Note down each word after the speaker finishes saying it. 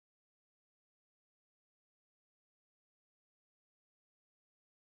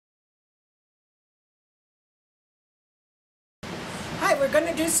we're going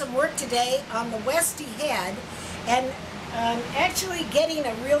to do some work today on the Westie head, and actually getting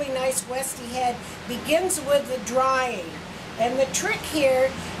a really nice Westie head begins with the drying. And the trick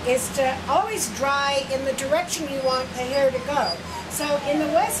here is to always dry in the direction you want the hair to go. So in the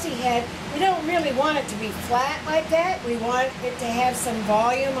Westie head, we don't really want it to be flat like that. We want it to have some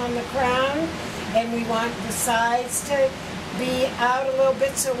volume on the crown, and we want the sides to be out a little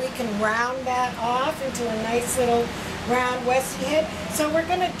bit so we can round that off into a nice little round Westie head. So we're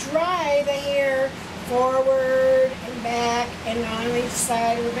going to dry the hair forward and back and on each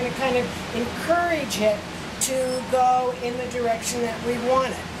side. We're going to kind of encourage it to go in the direction that we want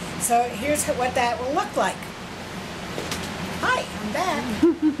it. So here's what that will look like. Hi, I'm back.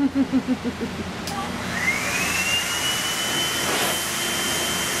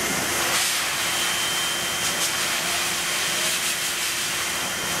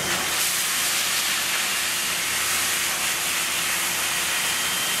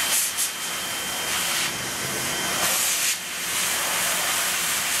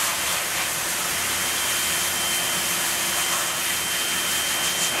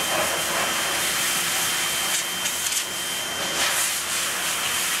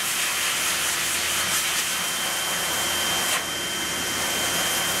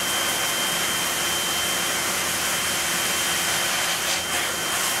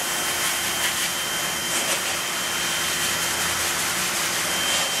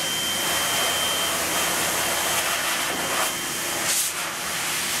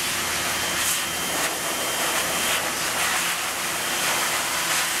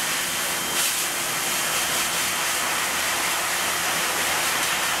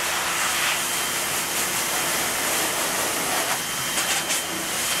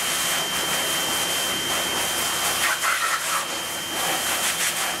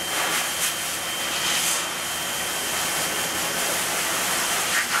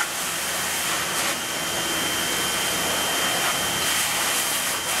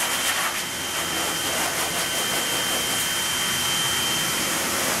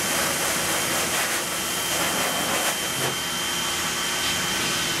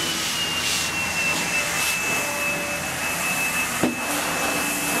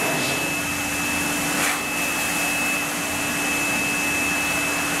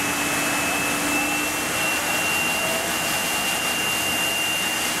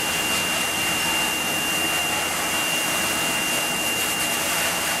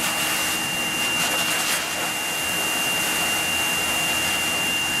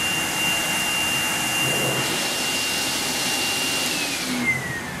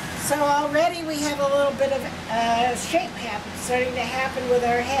 So already we have a little bit of shape starting to happen with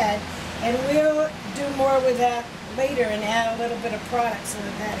our head, and we'll do more with that later and add a little bit of product so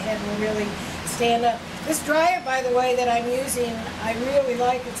that that head will really stand up. This dryer, by the way, that I'm using, I really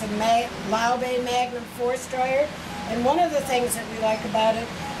like. It's a Laube Magnum Force dryer, and one of the things that we like about it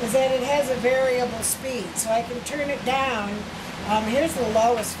is that it has a variable speed, so I can turn it down. Here's the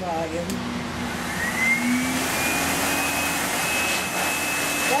lowest volume.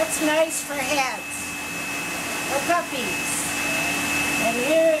 That's nice for heads, or puppies. And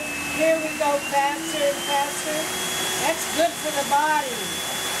here we go faster and faster. That's good for the body.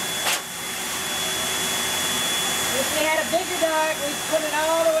 If we had a bigger dog, we'd put it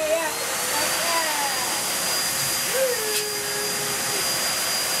all the way up, like that.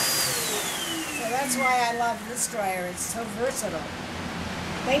 So that's why I love this dryer. It's so versatile.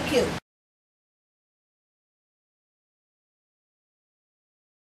 Thank you.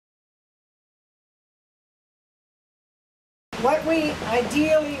 What we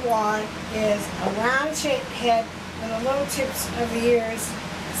ideally want is a round-shaped head with the little tips of the ears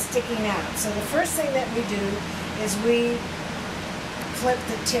sticking out. So the first thing that we do is we clip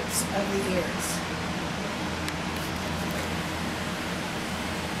the tips of the ears.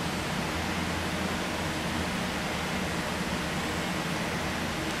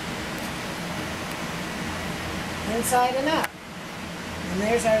 Inside and up. And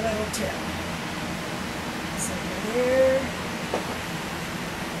there's our little tip. So here.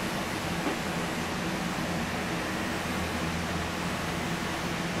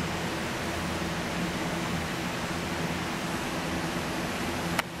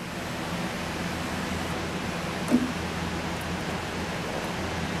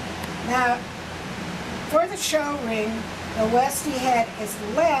 Now, for the show ring, the Westie head is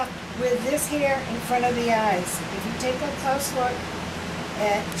left with this hair in front of the eyes. If you take a close look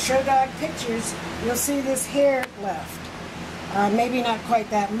at show dog pictures, you'll see this hair left. Maybe not quite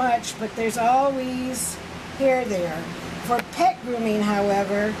that much, but there's always hair there. For pet grooming,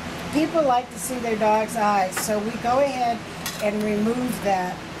 however, people like to see their dog's eyes, so we go ahead and remove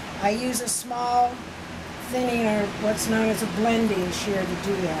that. I use a small thinning, or what's known as a blending shear, to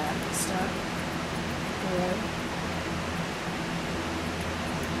do that. Stop. Good.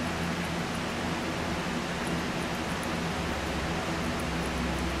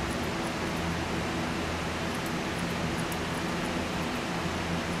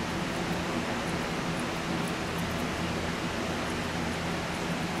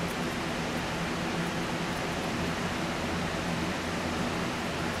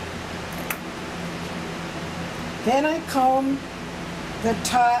 Then I comb the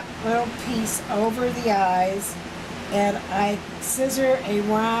top little piece over the eyes, and I scissor a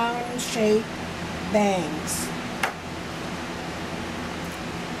round shape bangs.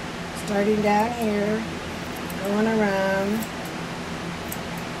 Starting down here, going around.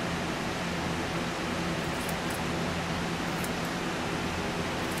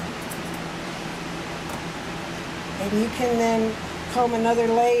 And you can then comb another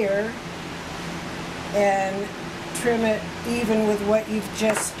layer and trim it even with what you've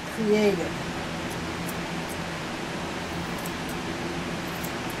just created.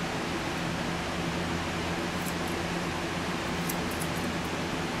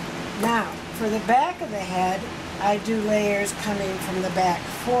 Now, for the back of the head, I do layers coming from the back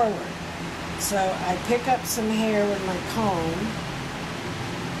forward. So I pick up some hair with my comb,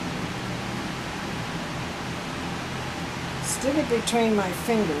 stick it between my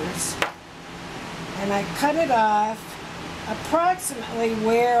fingers, and I cut it off approximately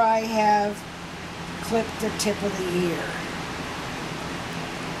where I have clipped the tip of the ear,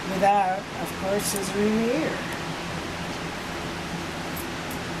 without, of course, scissoring the ear.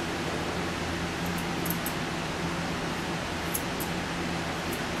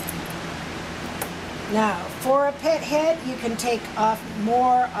 Now, for a pet head, you can take off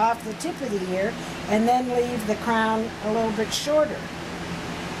more off the tip of the ear and then leave the crown a little bit shorter.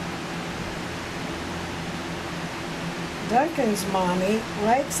 Duncan's mommy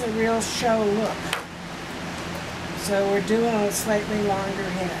likes a real show look, so we're doing a slightly longer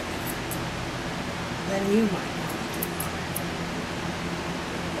head than you might want to do.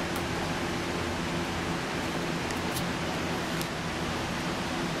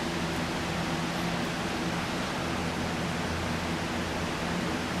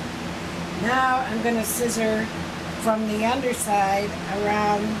 Now I'm going to scissor from the underside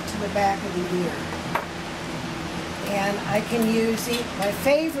around to the back of the ear. And I can use, my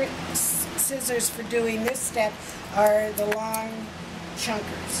favorite scissors for doing this step are the long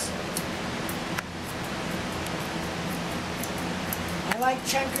chunkers. I like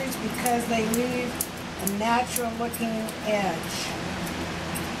chunkers because they leave a natural looking edge.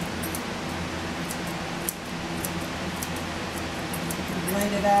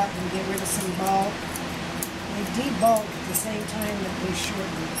 Blend it out and get rid of some bulk. They debulk at the same time that they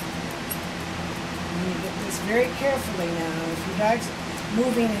shorten. You get this very carefully now. If your dog's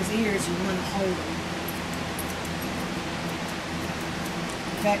moving his ears, you want to hold him.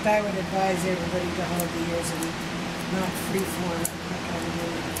 In fact, I would advise everybody to hold the ears and not freeform like I do.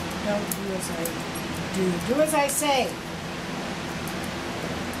 Don't do as I do. Do as I say.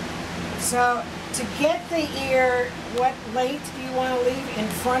 So, to get the ear, what length do you want to leave in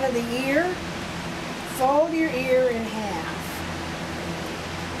front of the ear? Fold your ear in half.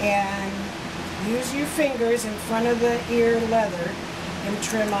 And use your fingers in front of the ear leather and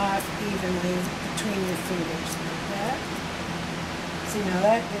trim off evenly between your fingers like that. See, now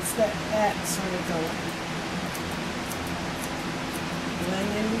that gets that sort of going.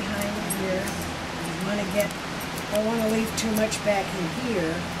 Blend in behind the ear. You want to don't want to leave too much back in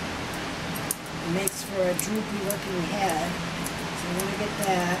here. It makes for a droopy looking head. So you want to get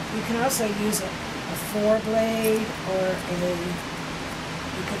that. You can also use a 4-blade or a,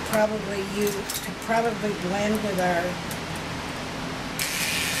 you could probably blend with our,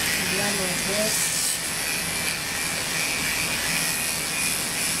 blend like this.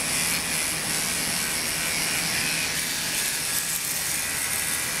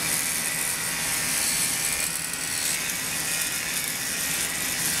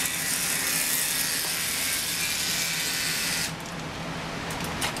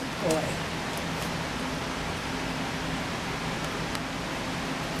 Boy.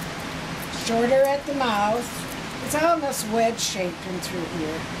 Shorter at the mouth. It's almost wedge-shaped in through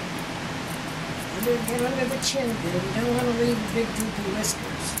here. Get under the chin bit. You don't want to leave big droopy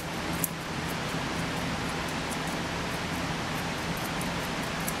whiskers.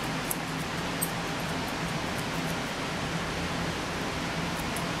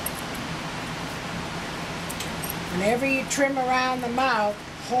 Whenever you trim around the mouth,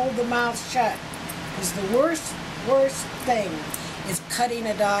 hold the mouth shut. Because the worst worst thing is cutting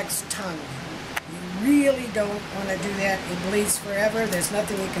a dog's tongue. You really don't want to do that. It bleeds forever. There's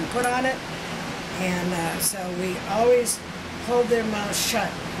nothing you can put on it. And so we always hold their mouth shut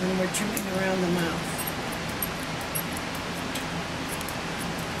when we're trimming around the mouth.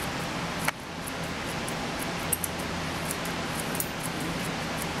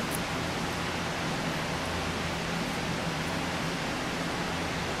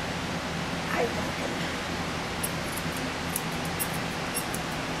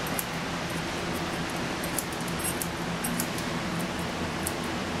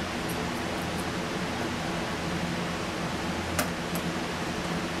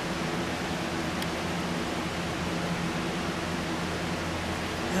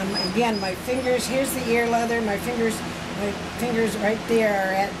 Again, my fingers, here's the ear leather, my fingers right there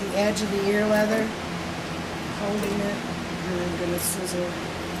are at the edge of the ear leather, holding it, and I'm going to scissor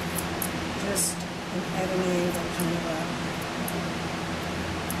just at an angle kind of up.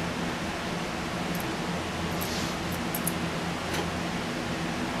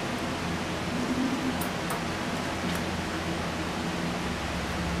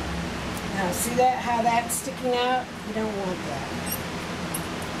 Now see that, how that's sticking out? You don't want that.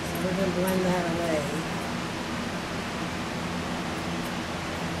 We're going to blend that away.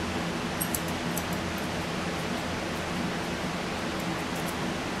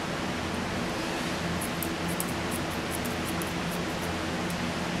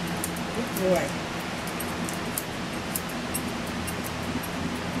 Good boy.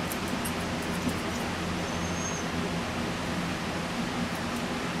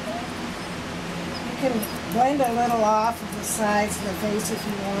 You can blend a little off of the sides of the face if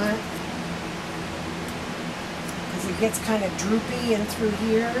you want, because it gets kind of droopy in through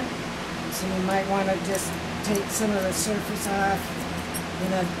here, so you might want to just take some of the surface off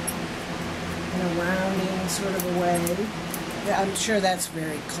in a rounding sort of a way. Yeah, I'm sure that's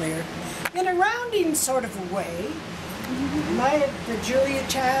very clear. In a rounding sort of a way, the Julia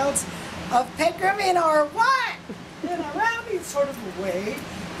Childs of pet grooming are what? In a rounding sort of a way,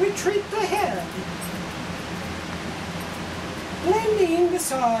 we treat the head, blending the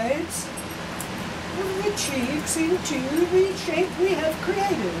sides of the cheeks into the shape we have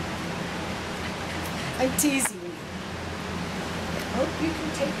created. I'm teasing you. I hope you can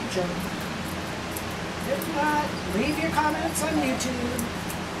take a joke. If not, leave your comments on YouTube.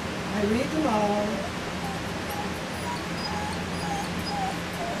 I read them all.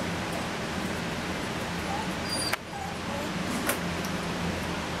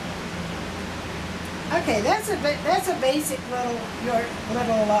 Okay, that's a basic little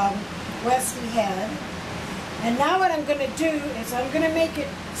Westie head. And now what I'm going to do is I'm going to make it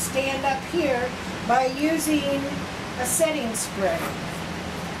stand up here by using a setting spray.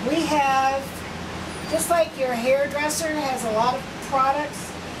 We have, just like your hairdresser has a lot of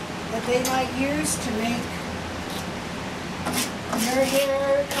products that they might use to make your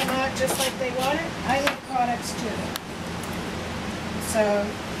hair come out just like they want it, I have products too. So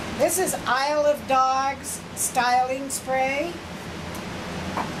this is Isle of Dogs styling spray.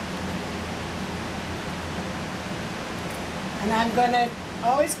 And I'm going to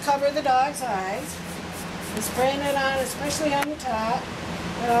always cover the dog's eyes. I'm spraying it on, especially on the top,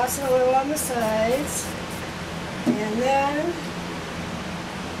 but also a little on the sides. And then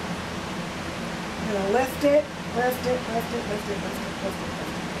I'm going to lift it, lift it, lift it, lift it, lift it, lift it, lift it.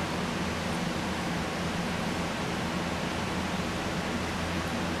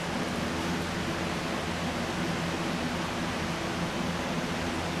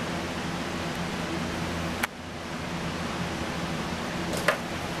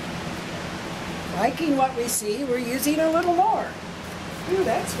 Liking what we see, we're using a little more. Ooh,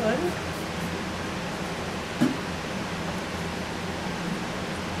 that's fun.